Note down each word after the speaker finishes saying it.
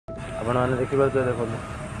आपण मैंने देखिए देखो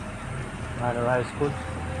मानव हाई स्कूल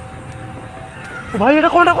भाई ये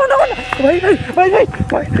कौन भाई भाई भाई भाई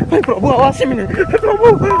भाई भाई प्रभु आवाज मिले प्रभु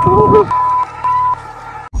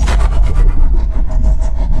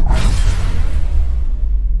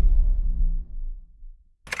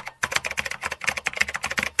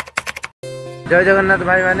जय जगन्नाथ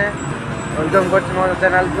भाई मैंने वेलकम कर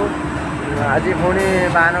चैनल को आज पुणी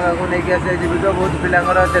बाहनगा को लेकिन आसे वीडियो बहुत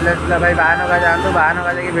पिलांर चैलेंज था भाई बाहनगा जातु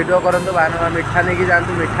बाहनगा जाकि भिड करूँ बाहनगा मिठा नहीं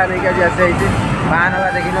जातु मिठा नहीं आज आसे बाहनगा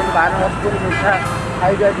देखी ना बाहनगा स्कूल मिठा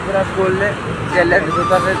खाई आज पूरा स्कूल में चैलेंज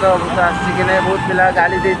भूत सहित भूत आसिक बहुत पिला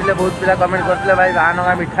गाली देते बहुत पिला कमेंट करते भाई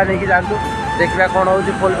बाहनगा मिठा नहीं जातु देखा कौन हो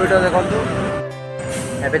फुल वीडियो देखूँ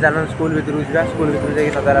एवं चलो स्कूल भितर जा स्कूल भितर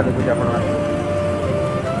जाकि नजारा देखुचे आप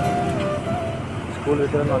स्कूल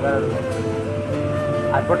भर नजारा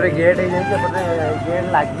आठपटे गेट हो जाए गेट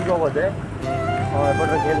लगे बोधे हाँ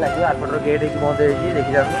एपटे गेट लगे आठपटे गेट हो बंद हो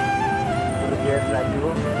देखी जाते गेट लगे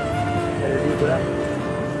पूरा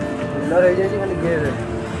क्लियर हो जाए खाली गेट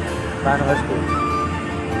बाहनगा स्कूल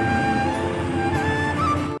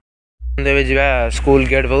जा स्कूल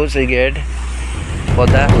गेट पाऊ से गेट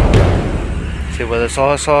पदा से पदा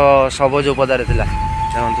शह शह सब जो पदार था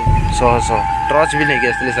देखो शह शह टर्च भी नहीं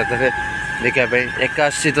आसते साथ देखा एक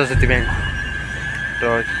तो से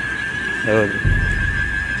टर्च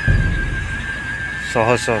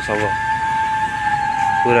शह शह सब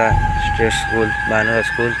पूरा स्टेट स्कूल बाहनगा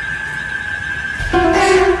स्कूल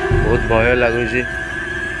बहुत भय लगुच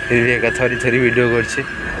फिर भी एक थरी थरी वीडियो कर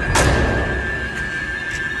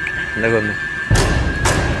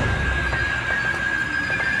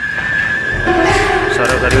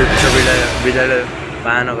सरकारी उच्च विद्यालय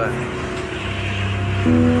बाहनगा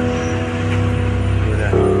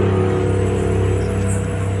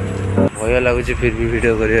भय लगुच फिर भी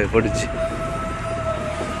वीडियो करिया पड़ी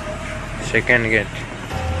सेकेंड गेट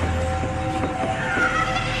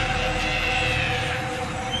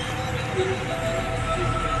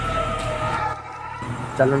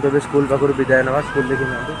चलते भी स्कूल पाखर विदाय ना स्कूल देखी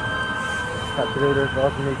ना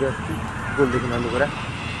ट्रक नहीं स्कूल देखी ना पूरा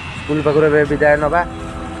स्कूल पाखर विदाय नवा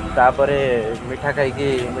तापर मिठा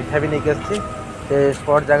खाई मिठा भी नहीं आसी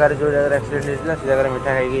स्पॉट जगार जो जगह एक्सीडेंट होता से जगह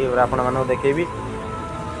मिठा खाई आपण मानक देखेबी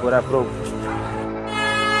पूरा प्रूफ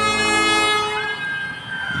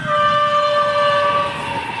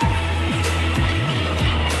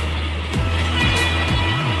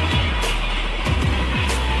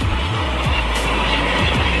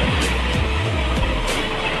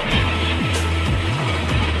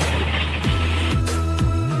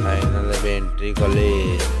फाइनल एंट्री कले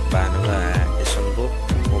बाहनगा स्टेशन को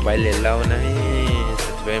मोबाइल एलाउ ना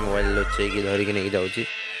से मोबाइल लुचेक धरिकी नहीं जाऊँगी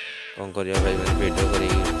कौन कर भाई वीडियो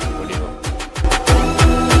कर पड़ो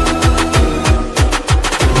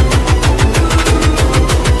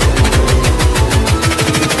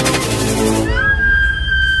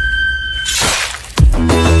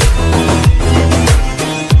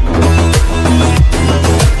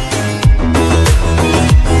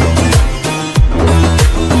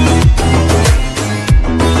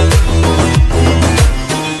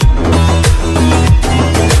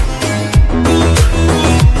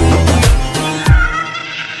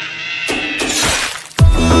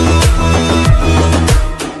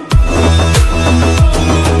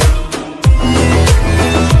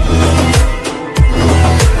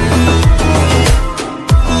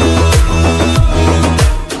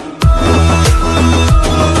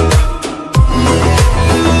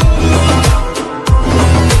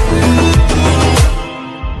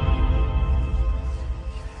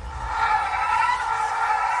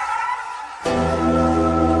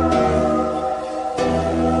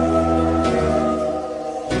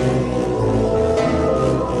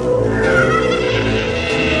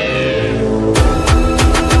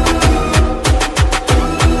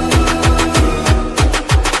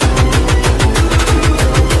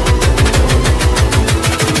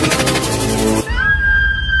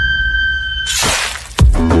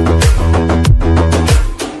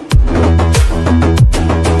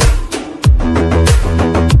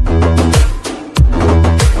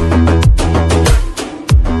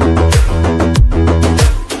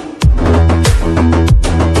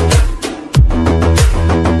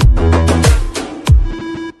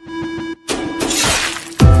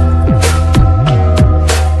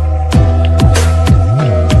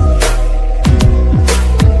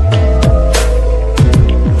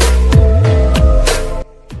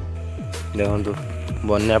देखु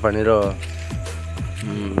बन्या पानी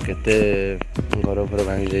केते घर घर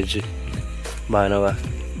भांगी जाइए बाहनगा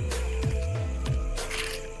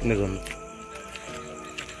देखो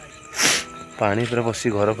पानी पूरा पशि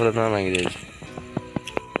घर फर भांगी जाइए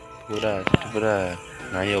पूरा पूरा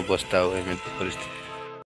नहीं अवस्था हो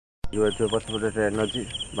परिस्थिति जो पछपटे ट्रेन अच्छी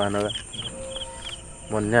महानगा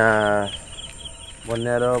बन्या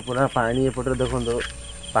बन्यार पूरा पानी एपटे देखो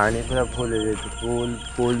पानी पूरा फुल हो जाए पोल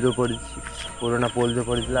पोल जो पड़ी पुराना पोल जो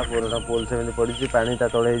पड़ी पुराना पोल से पड़ी पानी ता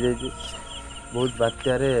तले हो बहुत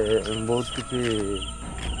बात्यार बहुत किसी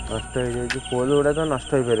नष्ट हो जाए पोल गुड़ा तो नष्ट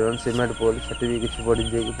हो पार सीमेंट पोल से भी किसी पड़ी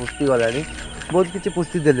जाए पुष्टि गला बहुत किसी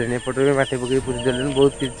पुष्टि देले एपटे भी माटी पकई पुष्टि देले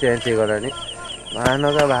बहुत किसी चेंज हो गला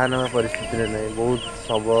महानगा परिस्थिति नहीं बहुत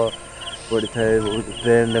शव पड़ी था बहुत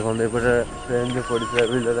ट्रेन देखो एपटे ट्रेन जो पड़ी था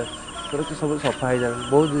बिलर तो सब सफा हो जाए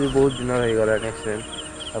बहुत दिन हो गला एक्सीडेंट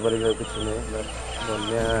तापर किसी नहीं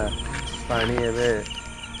बन्या पानी एवं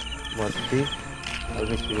भर्ती और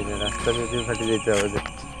किसी भी नहीं रास्ता भी फाटी जाए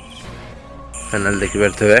कैनाल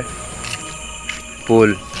देखिपे पोल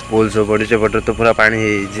पोल सब पड़ी पटे तो पूरा पानी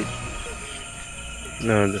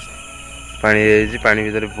पानी पानी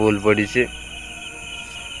भीतर पोल पड़ी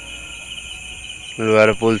लुहार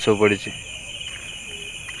पोल सब पड़ी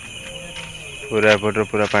पूरा एपटर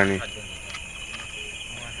पूरा पानी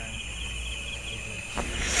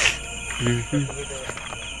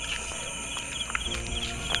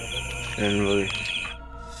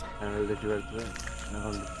देखिए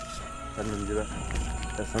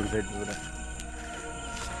सनसेट पूरा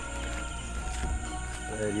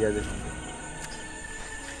एरिया देख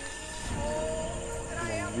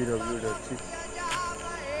मंदिर अच्छी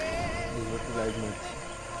लाइट में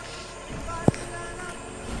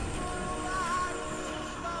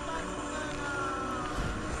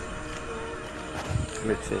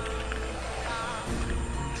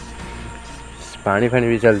पानी फानी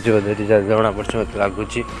भी चलती बोधे जना पड़े मत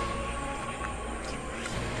लगुच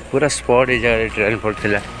पूरा स्पॉट ये जगह ट्रेन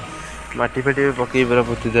पड़ता माटी फाटी भी पकई पूरा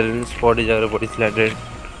पोती देले स्पॉट ये जगह पड़ता ट्रेन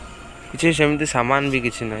किसी सेमती सामान भी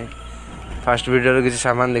किसी ना फास्ट वीडियो किसी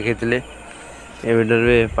सामान देखे ये वीडियो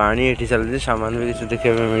में पानी ये चलती सामान भी किसी देखा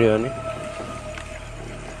मिलनी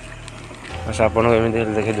बस आपको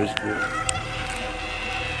देखे दूसरी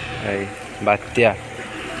बात्या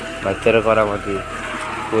बात्यार करामती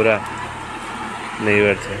पूरा नहीं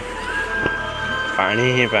पारे पानी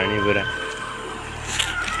ही पानी पूरा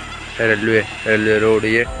रेलवे रोड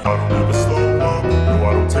ये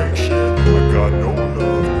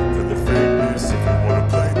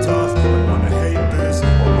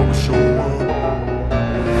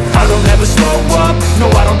slow up, no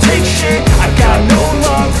I don't take shit I got no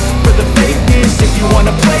love for the fakeness If you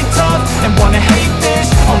wanna play tough and wanna hate this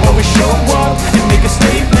I'll always show up and make a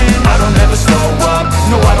statement I don't ever slow up,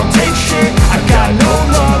 no I don't take shit I got no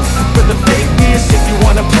love for the fakeness If you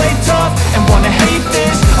wanna play tough and wanna hate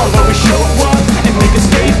this I'll always show up and make a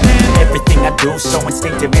statement Everything I do so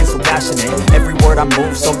instinctive and so passionate Every word I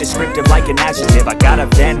move so descriptive like an adjective I got a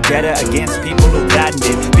vendetta against people who patent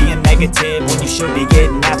it Being negative when you should be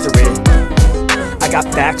getting after it I got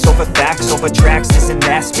facts over tracks, this and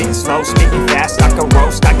that Spitting slow, speaking fast, I can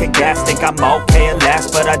roast, I can gas Think I'm okay at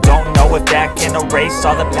last, but I don't know if that can erase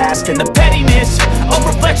all the past And the pettiness, a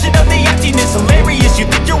reflection of the emptiness Hilarious, you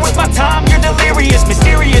think you're worth my time, you're delirious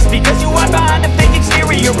Mysterious, because you hide behind a fake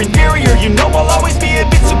exterior Inferior, you know I'll always be a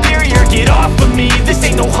bit superior Get off of me, this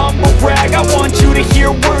ain't no humble brag I want you to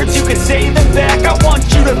hear words, you can say them back I want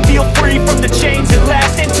you to feel free from the chains at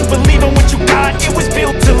last And to believe in what you got, it was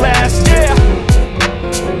built to last, yeah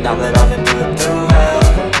Now that I've been through hell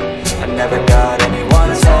I never got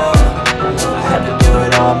anyone's help I had to do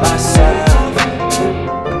it all myself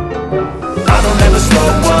I don't ever slow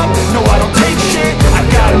up, no I don't take shit I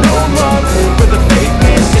got no love for the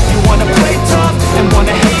fakeness If you wanna play tough and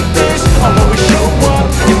wanna hate this I'll always show up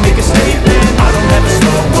and make a statement I don't ever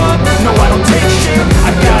slow up, no I don't take shit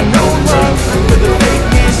I got no love for the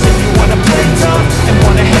fakeness If you wanna play tough and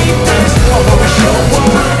wanna hate this I'll always show up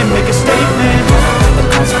and make a statement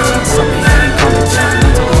Something ain't coming down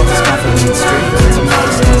Mental health is confident street Some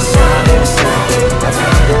modest in the sun That's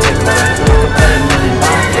what you take my life to work a better million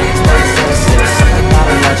long days But it's so sick, something not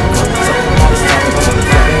illogical Something not as topical We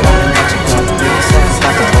fuck it all and watch it go Really so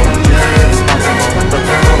unstoppable Really irresponsible But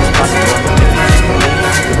they're always possible But if you just believe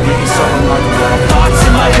You could be so remarkable Thoughts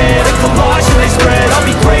in my head, a collage and they spread I'll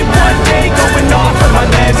be great one day, going off of my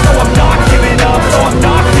meds No, I'm not giving up, no, I'm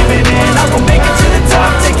not giving in I will make it to the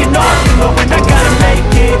top, taking off the low And I gotta make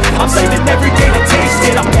it I'm saving every day to taste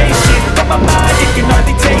it I'm patient, but my mind, it can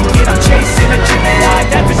hardly take it I'm chasing a dream that I've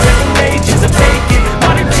had for several ages I'm vacant,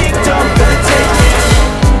 modern kingdom for the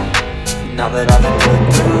taking Now that I've been put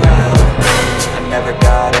through hell I never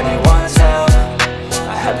got anyone's help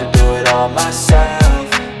I had to do it all myself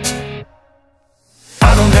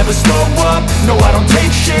I don't ever slow up, no I don't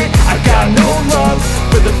take shit I got no love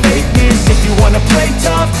for the fakeness If you wanna play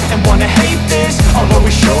tough and wanna hate this, I'll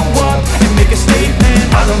always show up and make a statement.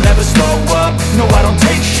 I don't ever slow up, no I don't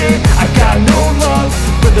take shit. I got no love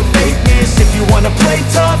for the fakeness. If you wanna play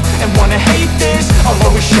tough and wanna hate this, I'll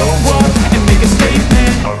always show up and make a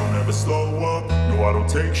statement. I don't ever slow up, no I don't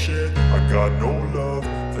take shit. I got no love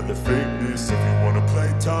for the fakeness. If you wanna play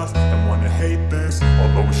tough and wanna hate this,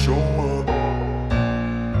 I'll always show up.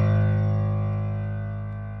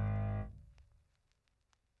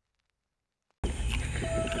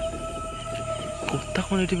 कुत्ता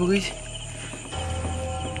कौन eighty पकई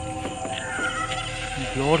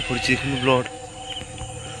blood पड़ी blood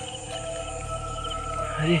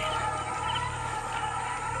अरे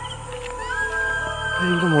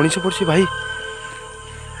तो मनीष पड़ी भाई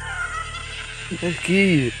कि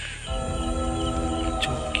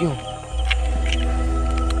क्यों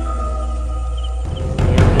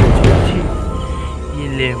ये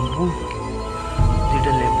लेंबू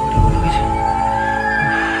दुटा लेंबू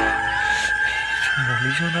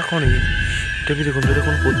मनीष ना कौन ये भी देखो मेरे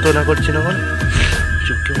कौन कुत्ता ना कर कौन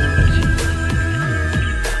चुके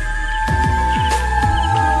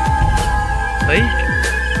भाई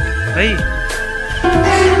भाई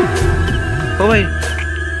ओ भाई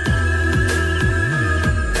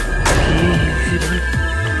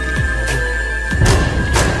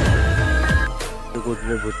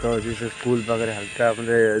भूत अच्छे से स्कूल पाखे हल्का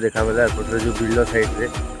अपने देखा गला एपटे जो बिल्डर साइड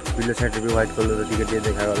भी व्हाइट कलर टिके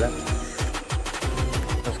देखा गला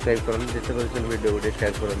सब्सक्राइब करूँ जिते पार्सन वीडियो गोटे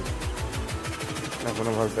शेयर करूँ आप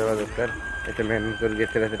भल पाइबा दरकार एत मेहनत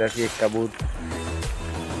करके रात आसी एका बहुत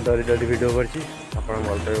डरी वीडियो कर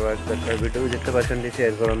भल पाइबा दरकार वीडियो जिते पार्सन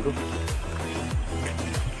शेयर करूँ।